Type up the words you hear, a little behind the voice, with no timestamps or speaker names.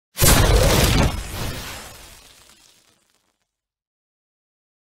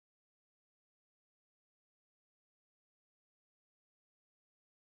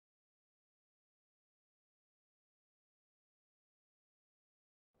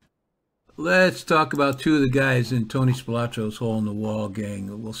Let's talk about two of the guys in Tony Spilaccio's Hole in the Wall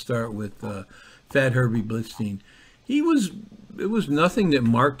gang. We'll start with Fat Herbie Blitzstein. He was it was nothing that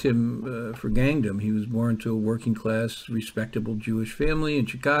marked him for gangdom. He was born to a working class, respectable Jewish family in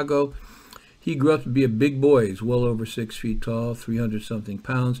Chicago. He grew up to be a big boy. He's well over 6 feet tall, 300 something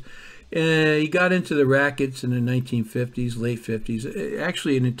pounds. He got into the rackets in the 1950s, late 50s.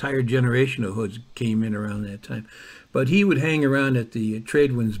 Actually, an entire generation of hoods came in around that time. But he would hang around at the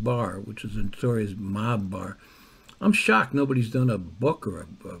Tradewinds Bar, which was a notorious mob bar. I'm shocked nobody's done a book or a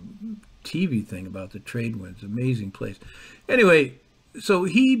TV thing about the Tradewinds. Amazing place. Anyway, so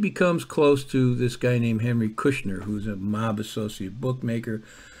he becomes close to this guy named Henry Kushner, who's a mob associate bookmaker.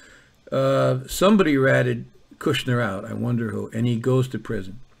 Somebody ratted Kushner out. I wonder who. And he goes to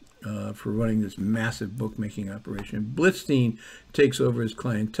prison for running this massive bookmaking operation. Blitzstein takes over his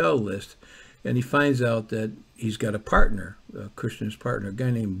clientele list, and he finds out that he's got a partner, Kushner's partner, a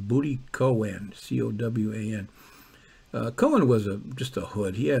guy named Booty Cowan, Cowan. Cohen was just a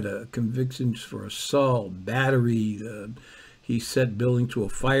hood. He had convictions for assault, battery. He set building to a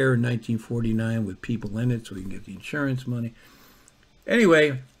fire in 1949 with people in it so he can get the insurance money. Anyway,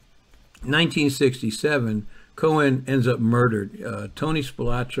 1967, Cohen ends up murdered. Tony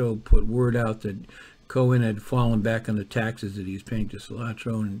Spilaccio put word out that Cohen had fallen back on the taxes that he was paying to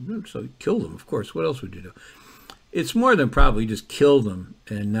Spilaccio, and so he killed him, of course. What else would you do? It's more than probably just killed him,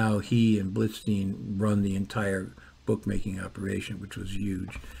 and now he and Blitzstein run the entire bookmaking operation, which was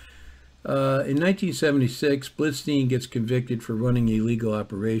huge. In 1976, Blitzstein gets convicted for running illegal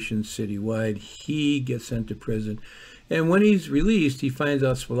operations citywide. He gets sent to prison. And when he's released, he finds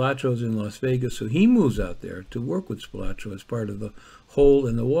out Spilaccio's in Las Vegas, so he moves out there to work with Spilaccio as part of the Hole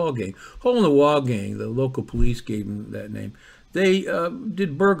in the Wall gang. Hole in the Wall gang, the local police gave him that name. They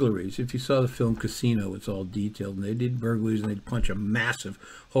did burglaries. If you saw the film Casino, it's all detailed. And they did burglaries, and they'd punch a massive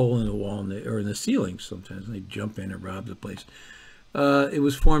hole in the wall or in the ceiling sometimes, and they'd jump in and rob the place. It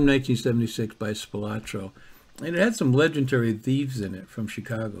was formed 1976 by Spilaccio, and it had some legendary thieves in it from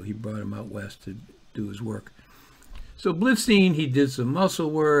Chicago. He brought them out west to do his work. So Blitzstein, he did some muscle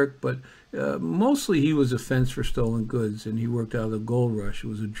work, but mostly he was a fence for stolen goods, and he worked out of the Gold Rush. It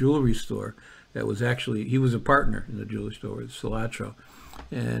was a jewelry store that was actually, he was a partner in the jewelry store with Spilaccio,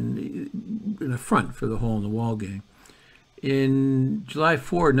 and in a front for the Hole in the Wall gang. In July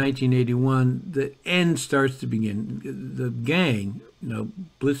 4, 1981, the end starts to begin. The gang,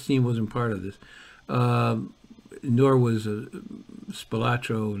 Blitzstein wasn't part of this, nor was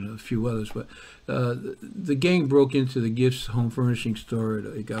Spilaccio and a few others, but the gang broke into the Gifts home furnishing store.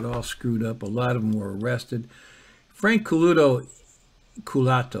 It got all screwed up. A lot of them were arrested. Frank Culato,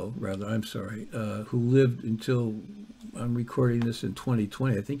 who lived until, I'm recording this in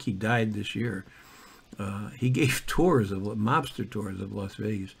 2020, I think he died this year. He gave mobster tours of Las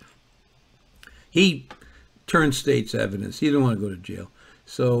Vegas. He turned state's evidence. He didn't want to go to jail.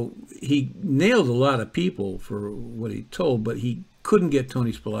 So he nailed a lot of people for what he told, but he couldn't get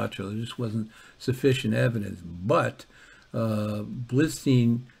Tony Spilaccio. There just wasn't sufficient evidence. But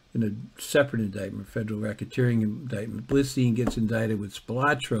Blitzstein, in a separate indictment, federal racketeering indictment, Blitzstein gets indicted with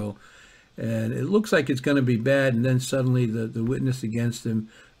Spilaccio, and it looks like it's going to be bad, and then suddenly the witness against him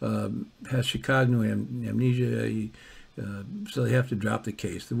has Chicago amnesia, so they have to drop the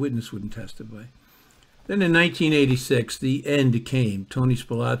case. The witness wouldn't testify. Then in 1986, the end came. Tony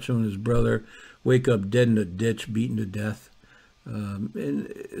Spilaccio and his brother wake up dead in a ditch, beaten to death.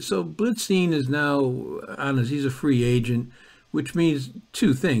 And so Blitzstein is now honest. He's a free agent, which means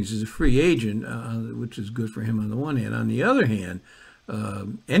two things. He's a free agent, which is good for him on the one hand. On the other hand,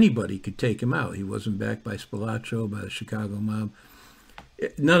 anybody could take him out. He wasn't backed by Spilaccio, by the Chicago mob.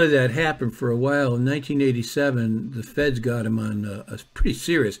 None of that happened for a while. In 1987, the feds got him on a pretty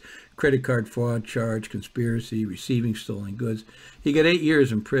serious credit card fraud charge, conspiracy, receiving stolen goods. He got 8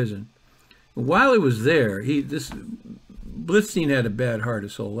 years in prison. While he was there, Blitzstein had a bad heart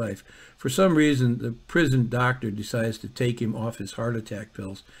his whole life. For some reason, the prison doctor decides to take him off his heart attack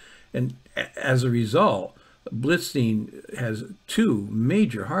pills. And as a result, Blitzstein has 2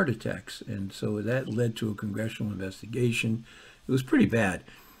 major heart attacks. And so that led to a congressional investigation. It was pretty bad.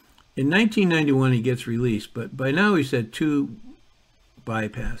 In 1991, he gets released, but by now he's had 2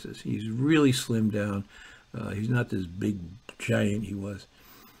 bypasses. He's really slimmed down. He's not this big giant he was.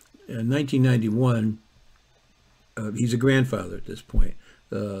 In 1991, he's a grandfather at this point.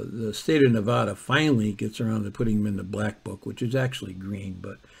 The state of Nevada finally gets around to putting him in the black book, which is actually green,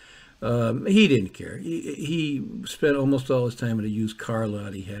 but he didn't care. He spent almost all his time at a used car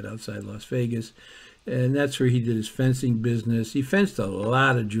lot he had outside Las Vegas, and that's where he did his fencing business. He fenced a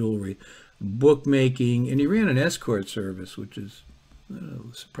lot of jewelry, bookmaking, and he ran an escort service, which is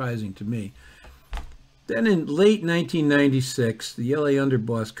surprising to me. Then in late 1996, the LA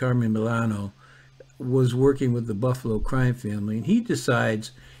underboss Carmen Milano was working with the Buffalo crime family, and he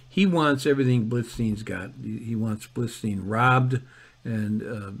decides he wants everything Blitzstein's got. He wants Blitzstein robbed,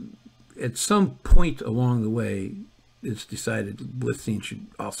 and at some point along the way, it's decided Blitzstein should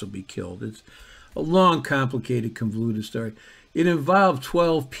also be killed. It's a long, complicated, convoluted story. It involved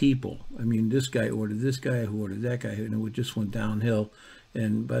 12 people. I mean, this guy ordered this guy, who ordered that guy, and it just went downhill.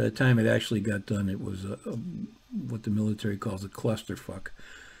 And by the time it actually got done, it was what the military calls a clusterfuck.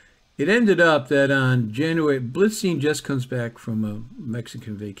 It ended up that on Blitzstein just comes back from a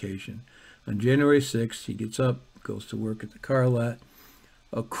Mexican vacation. On January 6th, he gets up, goes to work at the car lot.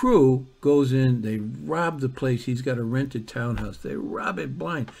 A crew goes in, they rob the place. He's got a rented townhouse. They rob it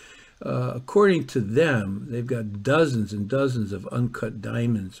blind. According to them, they've got dozens and dozens of uncut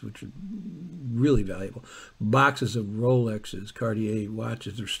diamonds, which are really valuable. Boxes of Rolexes, Cartier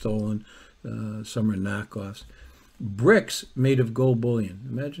watches are stolen. Some are knockoffs. Bricks made of gold bullion.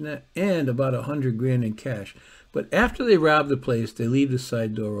 Imagine that. And about $100 grand in cash. But after they rob the place, they leave the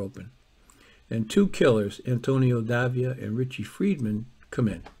side door open. And two killers, Antonio Davia and Richie Friedman, come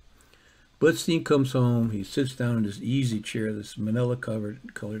in. Blitzstein comes home. He sits down in this easy chair, this manila-colored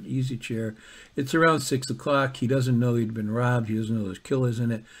easy chair. It's around 6 o'clock. He doesn't know he'd been robbed. He doesn't know there's killers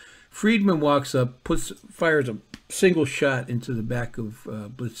in it. Friedman walks up, fires a single shot into the back of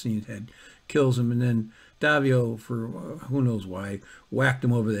Blitzstein's head, kills him, and then Davio, for who knows why, whacked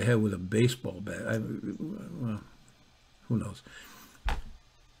him over the head with a baseball bat. Well, who knows?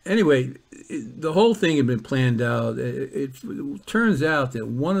 Anyway, the whole thing had been planned out. It turns out that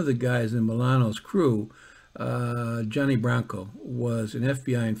one of the guys in Milano's crew, Johnny Branco, was an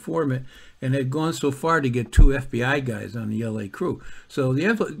FBI informant and had gone so far to get 2 FBI guys on the LA crew. So the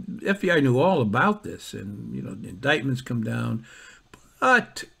FBI knew all about this, and the indictments come down.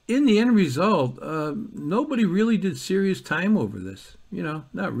 But in the end result, nobody really did serious time over this.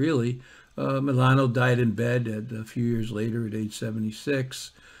 Not really. Milano died in bed a few years later at age 76.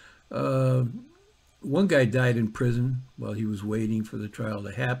 One guy died in prison while he was waiting for the trial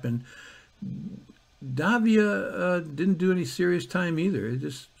to happen. Davia didn't do any serious time either.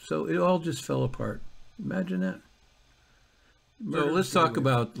 It all just fell apart. Imagine that. So let's talk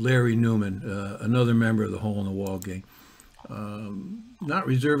about Larry Nuemann, another member of the Hole in the Wall gang. Not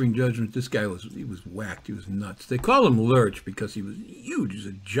reserving judgment. This guy was whacked. He was nuts. They call him Lurch because he was huge. He was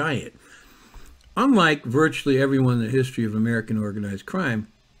a giant. Unlike virtually everyone in the history of American organized crime,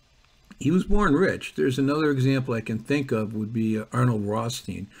 he was born rich. There's another example I can think of would be Arnold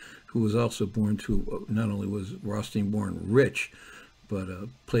Rothstein, who was also born to, not only was Rothstein born rich, but a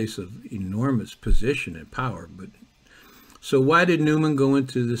place of enormous position and power. So why did Nuemann go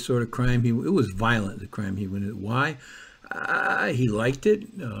into this sort of crime? It was violent, the crime he went into. Why? He liked it.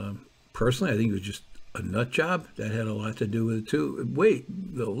 Personally, I think it was just a nut job. That had a lot to do with it too. Wait,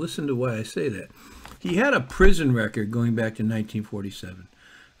 though, listen to why I say that. He had a prison record going back to 1947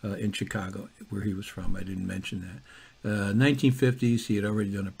 in Chicago, where he was from. I didn't mention that. 1950s, he had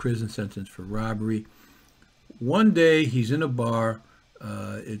already done a prison sentence for robbery. One day, he's in a bar.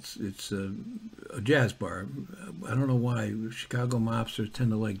 It's a jazz bar. I don't know why. Chicago mobsters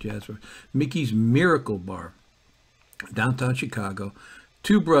tend to like jazz bars. Mickey's Miracle Bar, downtown Chicago.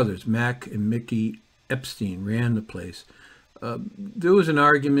 Two brothers, Mac and Mickey Epstein, ran the place. There was an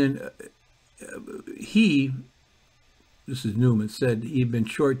argument. This is Nuemann, said he'd been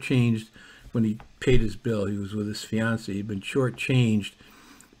shortchanged when he paid his bill. He was with his fiancée. He'd been shortchanged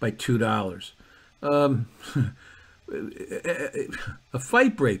by $2. A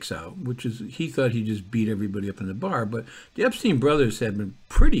fight breaks out, he thought he just beat everybody up in the bar, but the Epstein brothers had been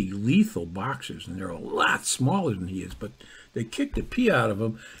pretty lethal boxers, and they're a lot smaller than he is, but they kicked the pee out of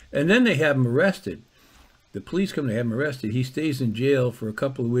him, and then they have him arrested. The police come to have him arrested. He stays in jail for a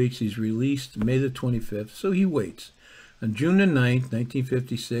couple of weeks. He's released May the 25th, so he waits. On June the 9th,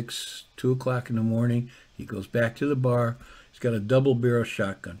 1956, 2 o'clock in the morning, he goes back to the bar. He's got a double-barrel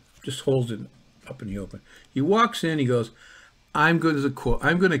shotgun, just holds it up in the open. He walks in, he goes, I'm going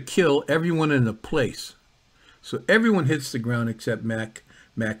to kill everyone in the place. So everyone hits the ground except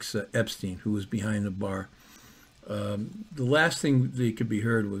Max Epstein, who was behind the bar. The last thing that could be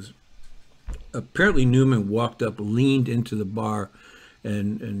heard was, apparently Nuemann walked up, leaned into the bar,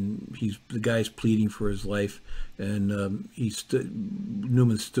 and the guy's pleading for his life, and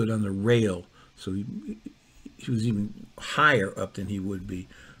Nuemann stood on the rail, so he was even higher up than he would be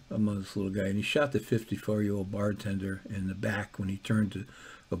among this little guy, and he shot the 54-year-old bartender in the back when he turned to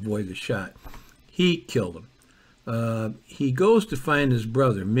avoid the shot. He killed him. He goes to find his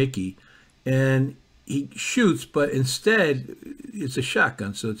brother, Mickey, and he shoots, but instead it's a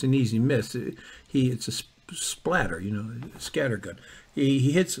shotgun, so it's an easy miss. It's a splatter, you know, a scattergun.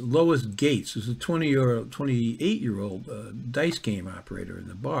 He hits Lois Gates, who's a 28-year-old dice game operator in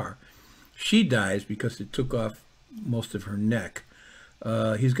the bar. She dies because it took off most of her neck.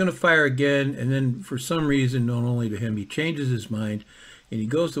 He's going to fire again, and then for some reason, known only to him, he changes his mind, and he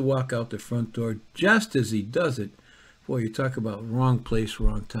goes to walk out the front door. Just as he does it, boy, you talk about wrong place,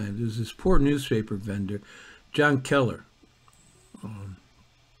 wrong time. There's this poor newspaper vendor, John Keller,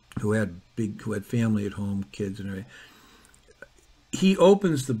 who had family at home, kids and everything. He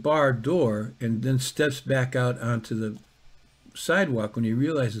opens the bar door and then steps back out onto the sidewalk when he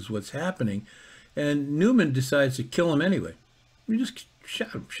realizes what's happening, and Nuemann decides to kill him anyway. He just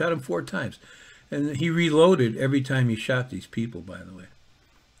shot him 4 times, and he reloaded every time he shot these people, by the way,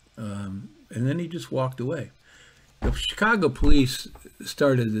 and then he just walked away. The Chicago police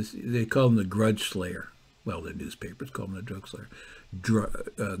started this, they called him the Grudge Slayer. Well, the newspapers called him the Drug Slayer,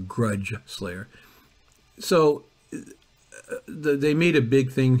 Grudge Slayer. So they made a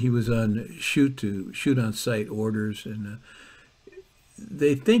big thing. He was on shoot on sight orders, and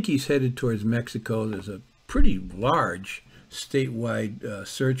they think he's headed towards Mexico. There's a pretty large statewide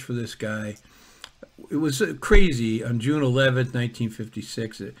search for this guy. It was crazy. On June 11th,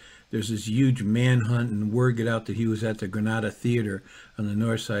 1956, there's this huge manhunt, and word get out that he was at the Granada Theater on the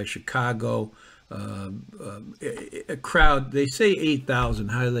north side of Chicago. A crowd, they say 8,000.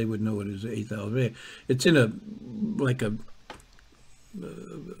 How they would know it is 8,000? It's in a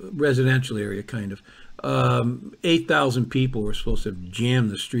residential area, kind of. 8,000 people were supposed to have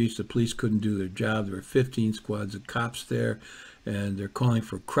jammed the streets. The police couldn't do their job. There were 15 squads of cops there, and they're calling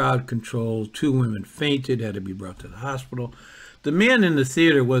for crowd control. 2 women fainted, had to be brought to the hospital. The man in the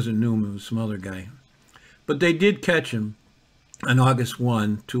theater wasn't Nuemann, it was some other guy. But they did catch him on August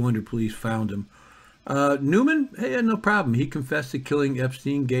 1. 200 police found him. Nuemann, hey, no problem. He confessed to killing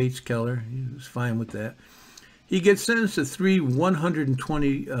Epstein, Gates, Keller. He was fine with that. He gets sentenced to 3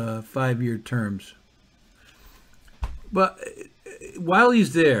 125-year terms. But while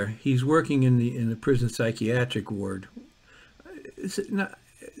he's there, he's working in the prison psychiatric ward.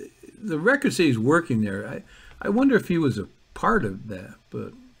 The records say he's working there. I wonder if he was a part of that,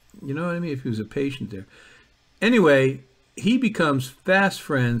 but you know what I mean? If he was a patient there. Anyway, he becomes fast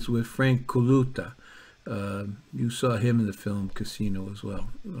friends with Frank Coluta. You saw him in the film Casino as well.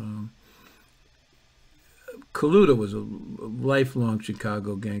 Coluta was a lifelong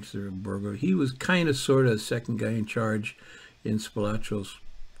Chicago gangster and burglar. He was kind of, sort of, second guy in charge in Spilaccio's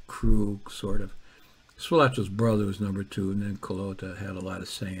crew, sort of. Spilaccio's brother was number 2, and then Coluta had a lot of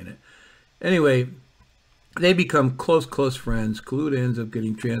say in it. Anyway, they become close friends. Coluta ends up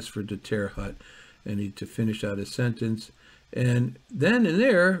getting transferred to Terre Haute to finish out his sentence. And then in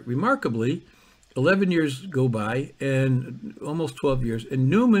there, remarkably, 11 years go by, and almost 12 years, and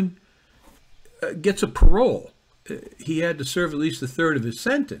Nuemann gets a parole. He had to serve at least a third of his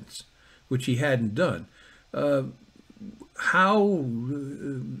sentence, which he hadn't done. How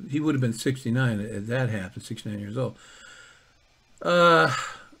he would have been 69 if that happened, 69 years old.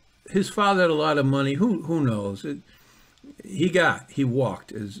 His father had a lot of money. Who knows? He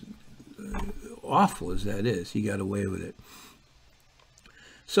walked, as awful as that is. He got away with it.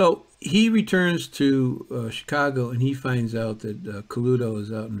 So he returns to Chicago, and he finds out that Coluto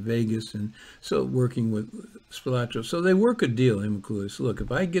is out in Vegas, and so working with Spilaccio. So they work a deal, him and Coluto. So look, if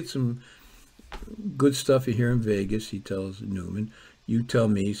I get some good stuff here in Vegas, he tells Nuemann, you tell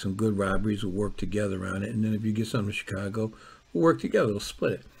me some good robberies, we'll work together on it. And then if you get something in Chicago, we'll work together, we'll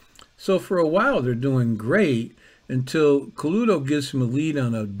split it. So for a while, they're doing great until Coluto gives him a lead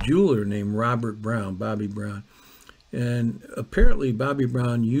on a jeweler named Robert Brown, Bobby Brown. And apparently Bobby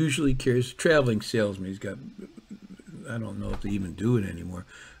Brown usually carries a traveling salesman. He's got, I don't know if they even do it anymore,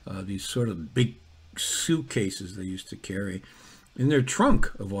 these sort of big suitcases they used to carry in their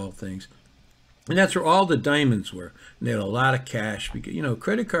trunk, of all things. And that's where all the diamonds were. And they had a lot of cash, because, you know,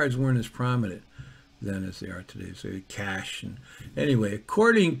 credit cards weren't as prominent then as they are today. So they had cash. And anyway,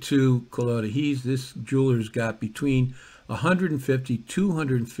 according to Coluto, this jeweler's got between $150,000 to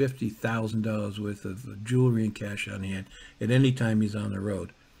 $250,000 worth of jewelry and cash on hand at any time he's on the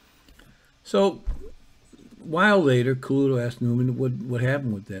road. So a while later, Coluto asked Nuemann what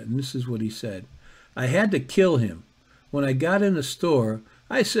happened with that, and this is what he said. I had to kill him. When I got in the store,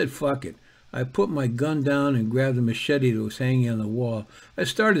 I said, fuck it. I put my gun down and grabbed the machete that was hanging on the wall. I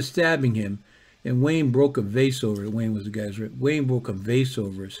started stabbing him, and Wayne broke a vase over it. Wayne was the guy's right. Wayne broke a vase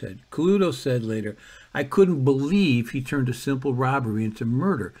over his head. Coluto said later, I couldn't believe he turned a simple robbery into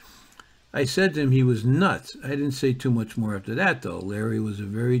murder. I said to him he was nuts. I didn't say too much more after that, though. Larry was a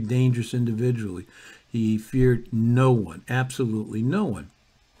very dangerous individual. He feared no one, absolutely no one.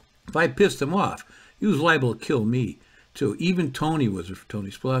 If I pissed him off, he was liable to kill me, too. Even Tony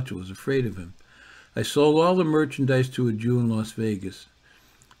Spilotro was afraid of him. I sold all the merchandise to a Jew in Las Vegas.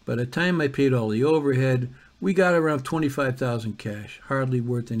 By the time I paid all the overhead, we got around $25,000 cash, hardly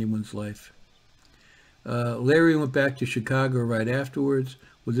worth anyone's life. Larry went back to Chicago right afterwards.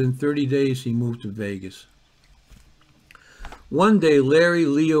 Within 30 days, he moved to Vegas. One day, Larry,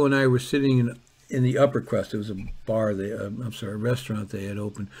 Leo, and I were sitting in the upper crust. It was a a restaurant they had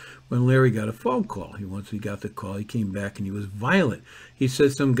opened, when Larry got a phone call. Once he got the call, he came back and he was violent. He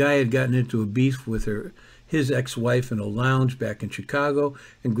said some guy had gotten into a beef with his ex-wife in a lounge back in Chicago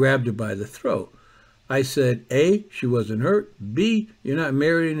and grabbed her by the throat. I said, A, she wasn't hurt. B, you're not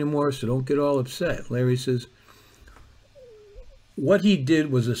married anymore, so don't get all upset. Larry says, what he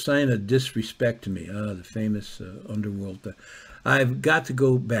did was a sign of disrespect to me. The famous underworld. I've got to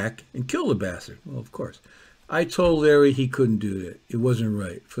go back and kill the bastard. Well, of course. I told Larry he couldn't do that. It wasn't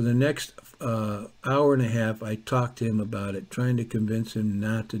right. For the next hour and a half, I talked to him about it, trying to convince him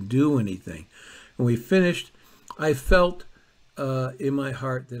not to do anything. When we finished, I felt in my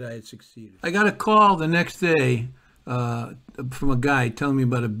heart that I had succeeded. I got a call the next day from a guy telling me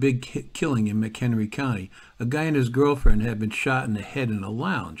about a big killing in McHenry County. A guy and his girlfriend had been shot in the head in a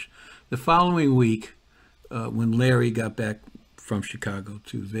lounge. The following week, when Larry got back from Chicago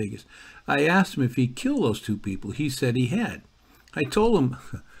to Vegas, I asked him if he killed those two people. He said he had. I told him,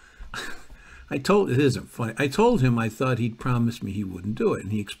 it isn't funny. I told him I thought he'd promised me he wouldn't do it,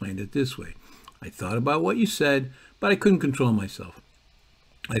 and he explained it this way. I thought about what you said, but I couldn't control myself.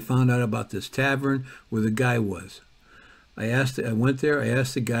 I found out about this tavern where the guy was. I went there. I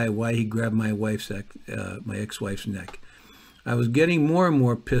asked the guy why he grabbed my ex-wife's neck. I was getting more and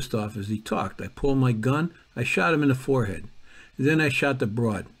more pissed off as he talked. I pulled my gun. I shot him in the forehead. Then I shot the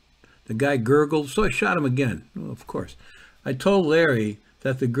broad. The guy gurgled, so I shot him again. Well, of course. I told Larry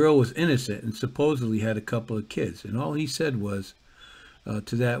that the girl was innocent and supposedly had a couple of kids, and all he said was,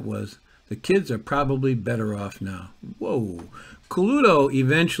 the kids are probably better off now. Whoa. Coluto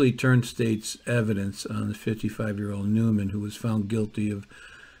eventually turned state's evidence on the 55-year-old Nuemann, who was found guilty of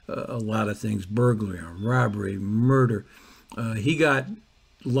a lot of things: burglary, robbery, murder. He got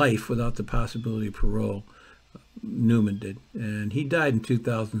life without the possibility of parole. Nuemann did. And he died in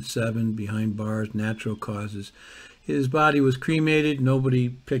 2007 behind bars, natural causes. His body was cremated. Nobody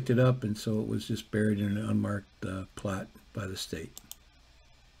picked it up, and so it was just buried in an unmarked plot by the state.